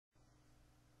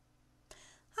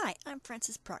Hi, I'm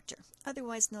Frances Proctor,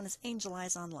 otherwise known as Angel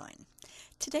Eyes Online.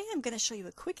 Today I'm going to show you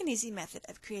a quick and easy method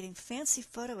of creating fancy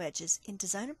photo edges in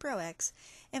Designer Pro X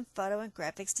and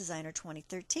Photo&Graphics Designer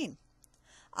 2013.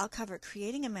 I'll cover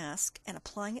creating a mask and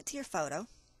applying it to your photo,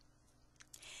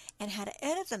 and how to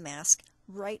edit the mask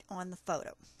right on the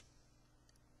photo.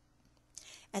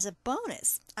 As a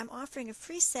bonus, I'm offering a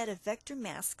free set of vector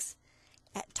masks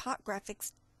at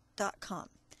Talkgraphics.com.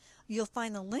 You'll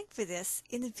find the link for this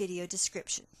in the video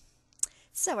description.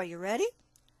 So are you ready?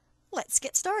 Let's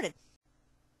get started.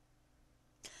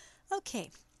 Okay,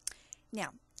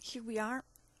 now here we are,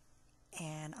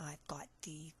 and I've got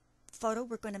the photo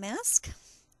we're going to mask.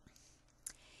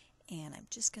 And I'm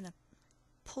just going to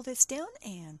pull this down,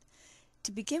 and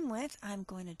to begin with, I'm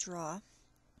going to draw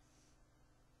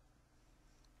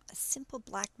a simple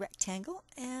black rectangle,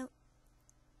 and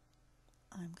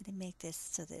I'm going to make this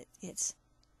so that it's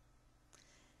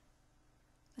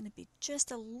going to be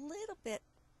just a little bit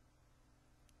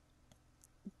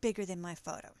bigger than my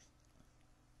photo.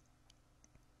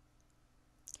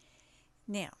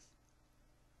 Now,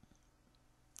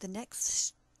 the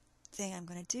next thing I'm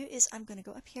going to do is I'm going to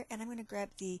go up here and I'm going to grab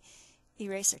the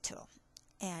eraser tool.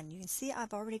 And you can see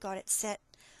I've already got it set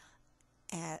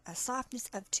at a softness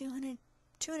of 200%.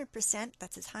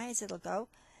 That's as high as it'll go.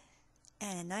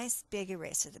 And a nice big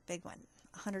eraser, the big one,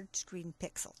 100 screen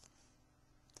pixel.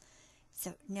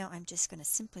 So now I'm just going to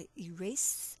simply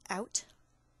erase out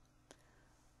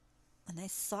a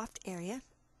nice soft area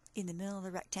in the middle of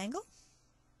the rectangle.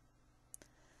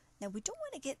 Now we don't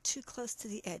want to get too close to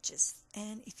the edges,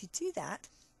 and if you do that,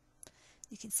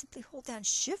 you can simply hold down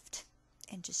Shift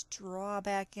and just draw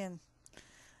back in,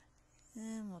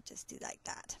 and we'll just do like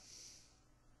that.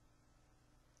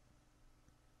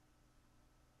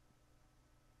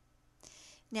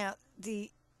 Now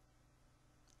the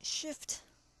Shift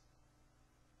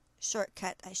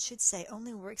shortcut, I should say,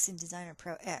 only works in Designer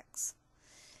Pro X,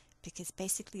 because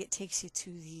basically it takes you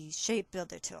to the Shape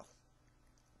Builder tool.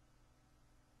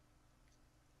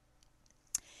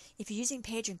 If you're using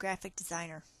photo&Graphic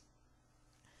Designer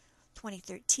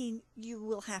 2013, you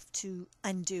will have to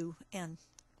undo and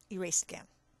erase again.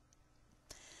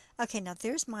 Okay, now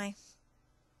there's my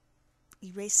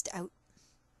erased out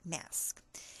mask.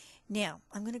 Now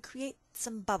I'm going to create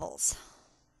some bubbles.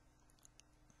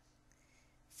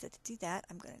 So to do that,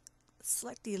 I'm going to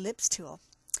select the ellipse tool.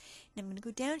 And I'm going to go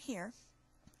down here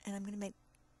and I'm going to make,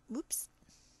 whoops,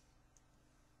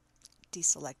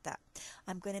 deselect that.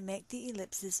 I'm going to make the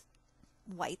ellipses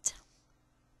white,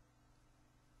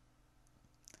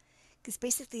 because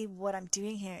basically what I'm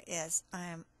doing here is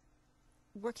I'm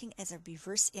working as a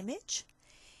reverse image,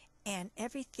 and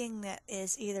everything that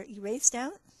is either erased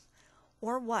out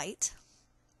or white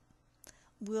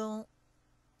will,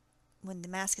 when the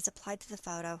mask is applied to the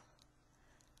photo,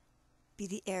 be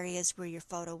the areas where your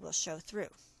photo will show through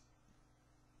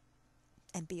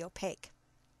and be opaque.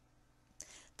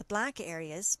 The black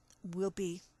areas will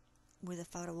be where the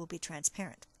photo will be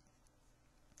transparent.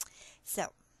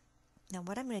 So now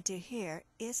what I'm going to do here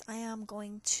is I am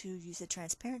going to use the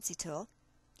transparency tool,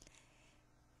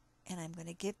 and I'm going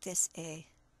to give this a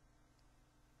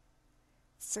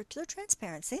circular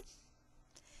transparency,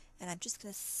 and I'm just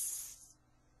going to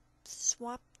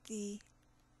swap the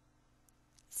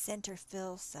center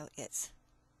fill so it's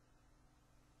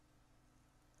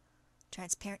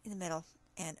transparent in the middle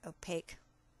and opaque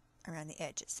around the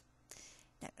edges.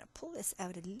 Now I'm going to pull this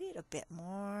out a little bit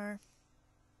more,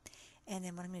 and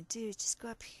then what I'm going to do is just go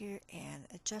up here and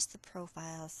adjust the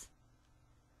profiles.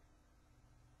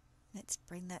 Let's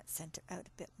bring that center out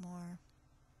a bit more.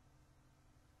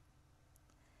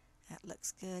 That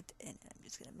looks good, and I'm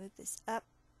just going to move this up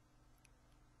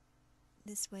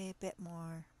this way a bit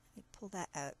more. Let me pull that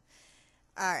out.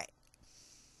 Alright.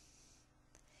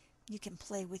 You can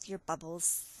play with your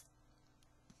bubbles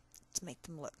to make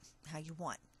them look how you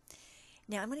want.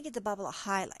 Now I'm going to give the bubble a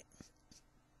highlight,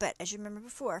 but as you remember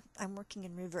before, I'm working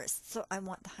in reverse, so I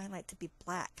want the highlight to be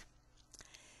black.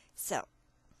 So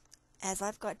as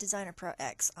I've got Designer Pro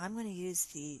X, I'm going to use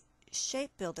the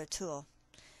Shape Builder tool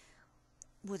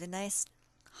with a nice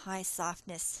high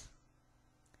softness,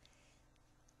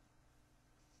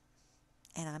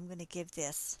 and I'm going to give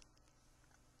this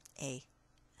a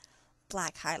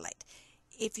black highlight.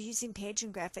 If you're using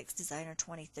photo&Graphics Designer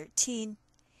 2013,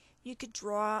 you could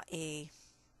draw a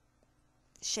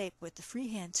shape with the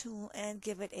freehand tool and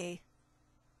give it a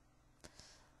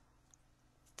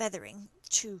feathering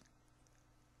to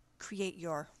create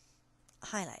your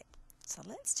highlight. So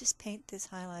let's just paint this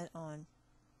highlight on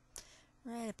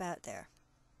right about there.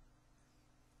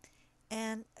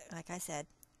 And like I said,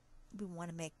 we want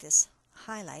to make this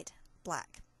highlight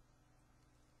black.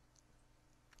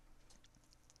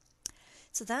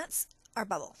 So that's our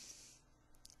bubble.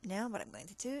 Now what I'm going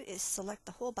to do is select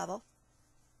the whole bubble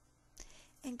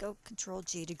and go Control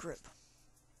G to group.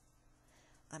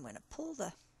 I'm going to pull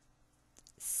the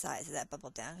size of that bubble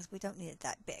down because we don't need it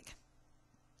that big.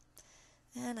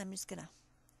 And I'm just going to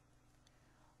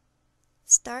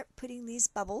start putting these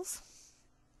bubbles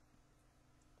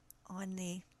on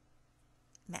the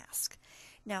mask.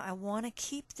 Now I want to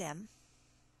keep them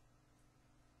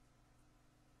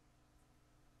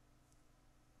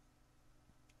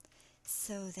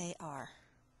so they are.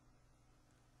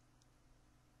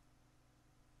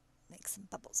 Make some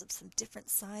bubbles of some different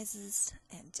sizes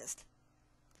and just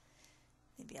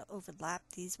maybe I'll overlap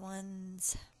these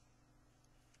ones.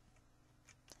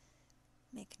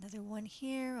 Make another one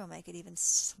here. I'll make it even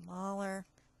smaller.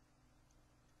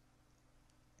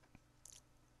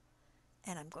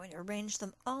 And I'm going to arrange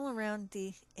them all around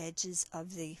the edges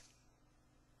of the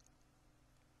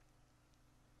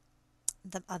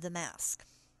mask.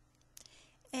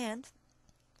 And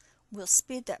we'll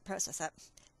speed that process up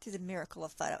through the miracle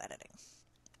of photo editing.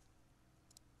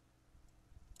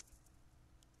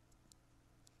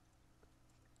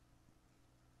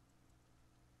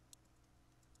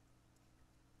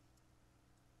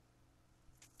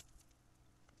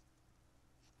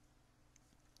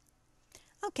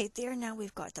 Okay, there now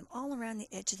we've got them all around the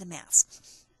edge of the mask.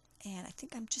 And I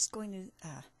think I'm just going to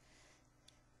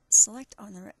select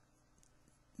on the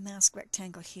mask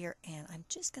rectangle here, and I'm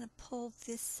just going to pull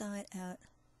this side out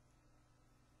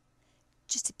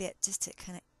just a bit, just to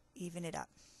kind of even it up.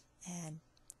 And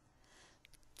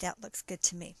that looks good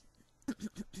to me.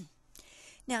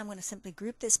 Now I'm going to simply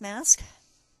group this mask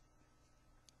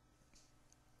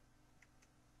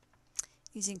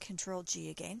using Control G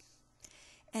again.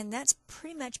 And that's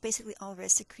pretty much basically all there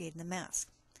is to creating the mask.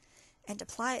 And to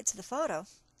apply it to the photo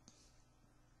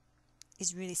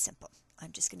is really simple.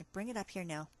 I'm just going to bring it up here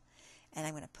now, and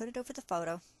I'm going to put it over the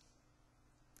photo.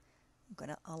 I'm going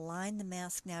to align the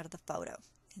mask now to the photo.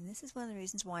 And this is one of the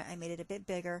reasons why I made it a bit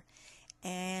bigger,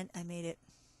 and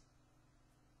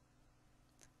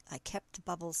I kept the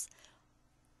bubbles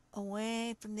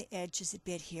away from the edges a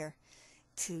bit here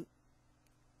to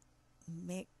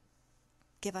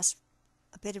give us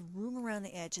a bit of room around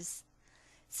the edges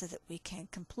so that we can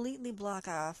completely block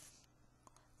off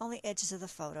all the edges of the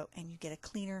photo and you get a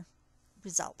cleaner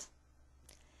result.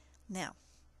 Now,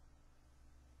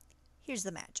 here's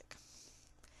the magic.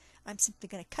 I'm simply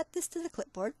going to cut this to the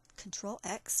clipboard, Control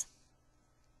X,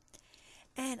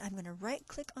 and I'm going to right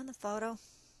click on the photo,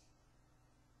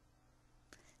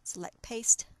 select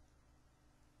Paste,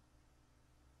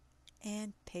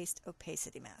 and paste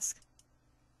opacity mask.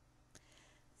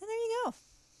 And there you go.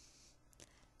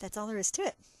 That's all there is to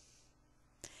it.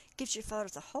 Gives your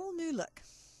photos a whole new look.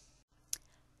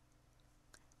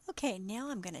 Okay, now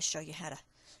I'm going to show you how to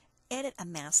edit a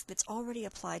mask that's already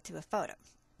applied to a photo.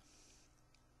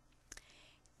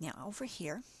 Now over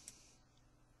here,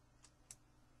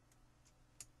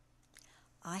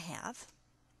 I have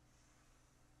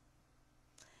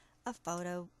a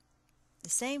photo, the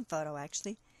same photo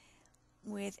actually,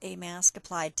 with a mask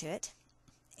applied to it.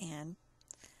 And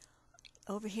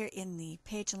over here in the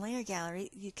page and layer gallery,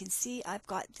 you can see I've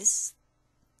got this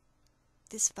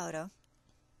photo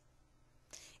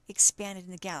expanded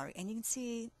in the gallery. And you can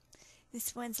see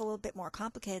this one's a little bit more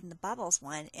complicated than the bubbles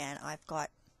one, and I've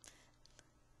got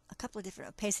a couple of different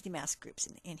opacity mask groups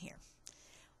in here.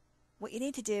 What you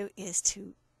need to do is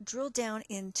to drill down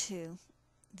into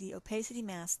the opacity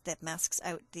mask that masks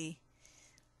out the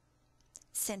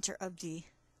center of the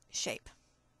shape,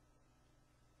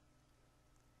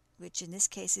 which in this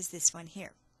case is this one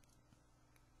here.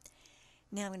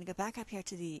 Now I'm going to go back up here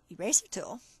to the eraser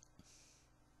tool,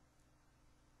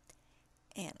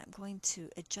 and I'm going to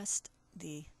adjust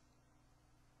the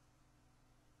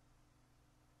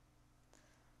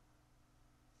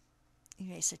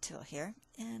eraser tool here,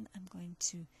 and I'm going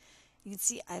to, you can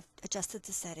see I've adjusted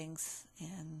the settings,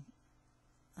 and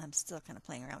I'm still kind of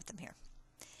playing around with them here.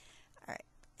 Alright,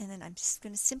 and then I'm just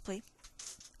going to simply,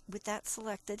 with that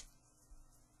selected,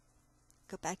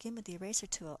 go back in with the eraser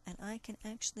tool, and I can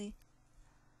actually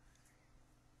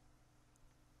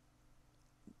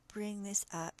bring this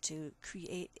up to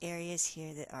create areas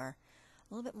here that are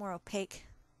a little bit more opaque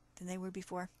than they were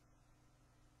before.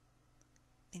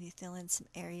 Maybe fill in some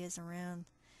areas around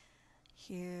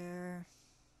here.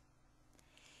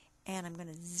 And I'm going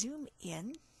to zoom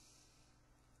in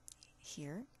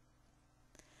here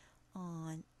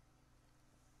on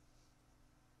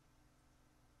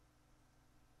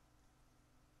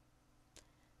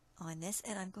this,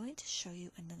 and I'm going to show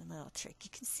you another little trick. You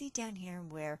can see down here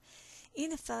where in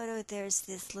the photo there's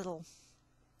this little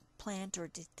plant or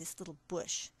this little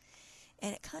bush.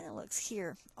 And it kind of looks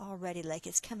here already like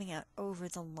it's coming out over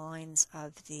the lines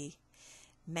of the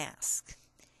mask.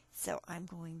 So I'm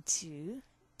going to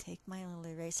take my little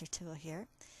eraser tool here.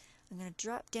 I'm going to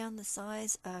drop down the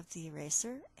size of the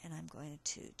eraser, and I'm going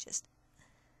to just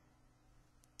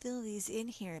fill these in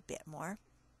here a bit more.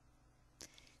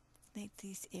 Make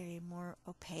these area more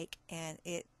opaque, and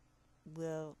it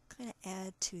will kind of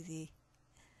add to the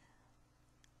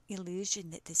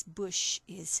illusion that this bush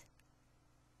is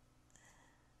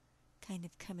kind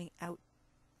of coming out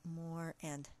more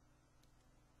and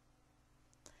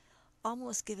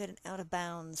almost give it an out of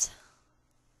bounds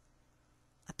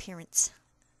appearance.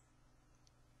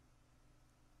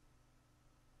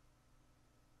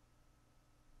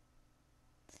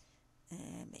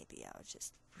 And maybe I'll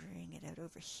just bring it out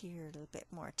over here a little bit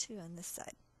more too on this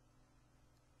side.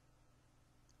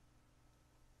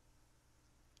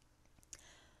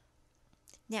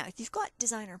 Now, if you've got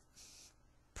Designer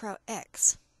Pro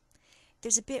X,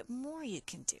 there's a bit more you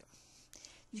can do.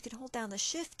 You can hold down the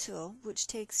Shift tool, which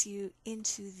takes you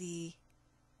into the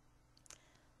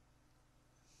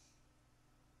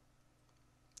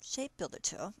Shape Builder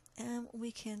tool, and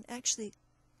we can actually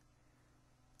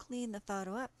clean the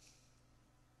photo up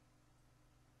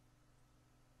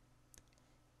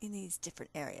in these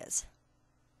different areas.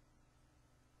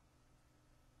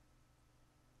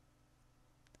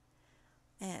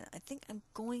 And I think I'm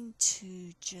going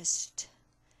to just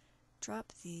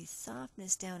drop the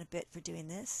softness down a bit for doing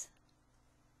this,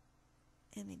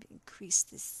 and maybe increase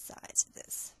the size of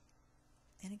this.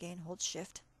 And again, hold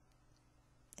Shift.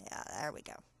 Yeah, there we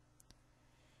go.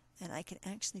 And I can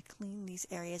actually clean these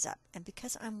areas up. And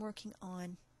because I'm working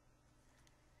on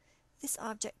this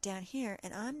object down here,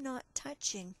 and I'm not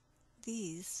touching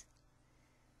these,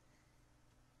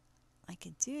 I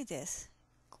can do this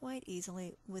quite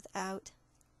easily without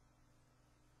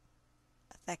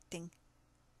affecting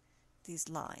these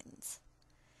lines.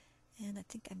 And I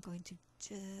think I'm going to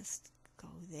just go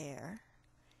there,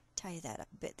 tie that up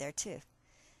a bit there too.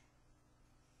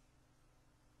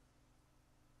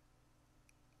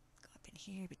 Go up in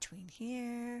here, between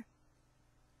here.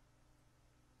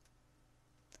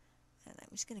 And I'm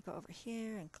just going to go over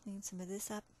here and clean some of this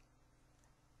up.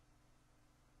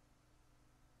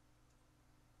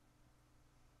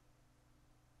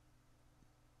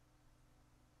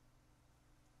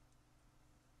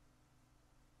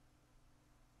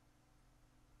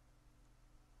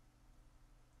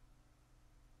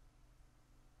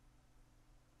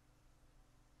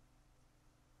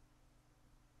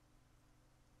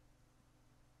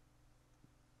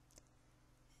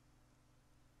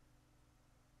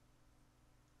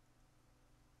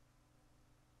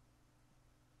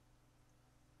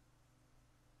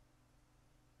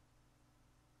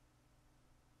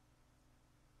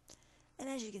 And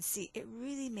as you can see, it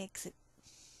really makes it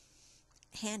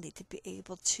handy to be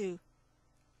able to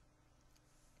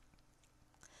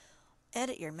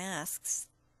edit your masks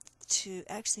to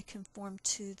actually conform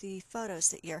to the photos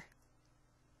that you're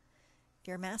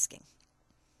masking.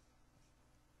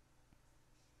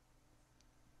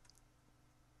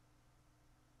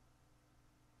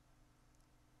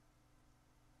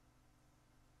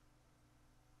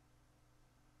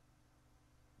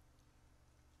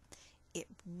 It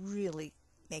really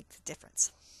makes a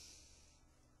difference.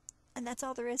 And that's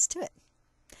all there is to it.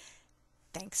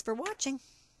 Thanks for watching.